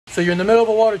So you're in the middle of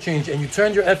a water change and you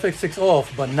turned your FX6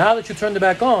 off, but now that you turned it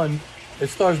back on, it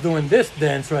starts doing this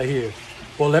dance right here.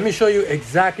 Well, let me show you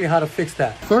exactly how to fix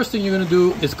that. First thing you're gonna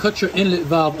do is cut your inlet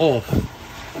valve off.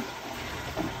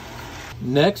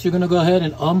 Next, you're gonna go ahead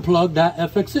and unplug that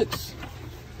FX6.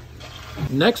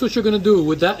 Next, what you're gonna do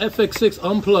with that FX6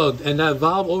 unplugged and that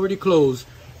valve already closed,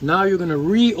 now you're gonna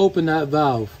reopen that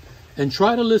valve and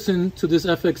try to listen to this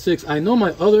FX6. I know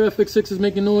my other FX6 is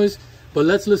making noise, but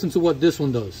let's listen to what this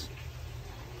one does.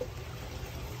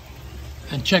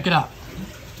 And check it out.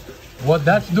 What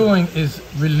that's doing is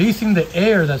releasing the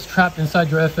air that's trapped inside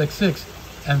your FX6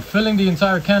 and filling the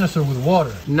entire canister with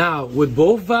water. Now, with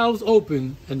both valves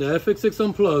open and the FX6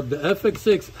 unplugged, the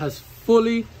FX6 has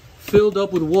fully filled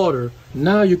up with water.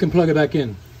 Now you can plug it back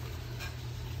in.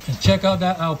 And check out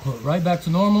that output, right back to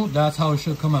normal. That's how it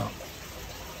should come out.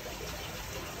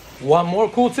 Want more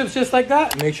cool tips just like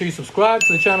that? Make sure you subscribe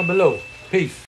to the channel below. Peace.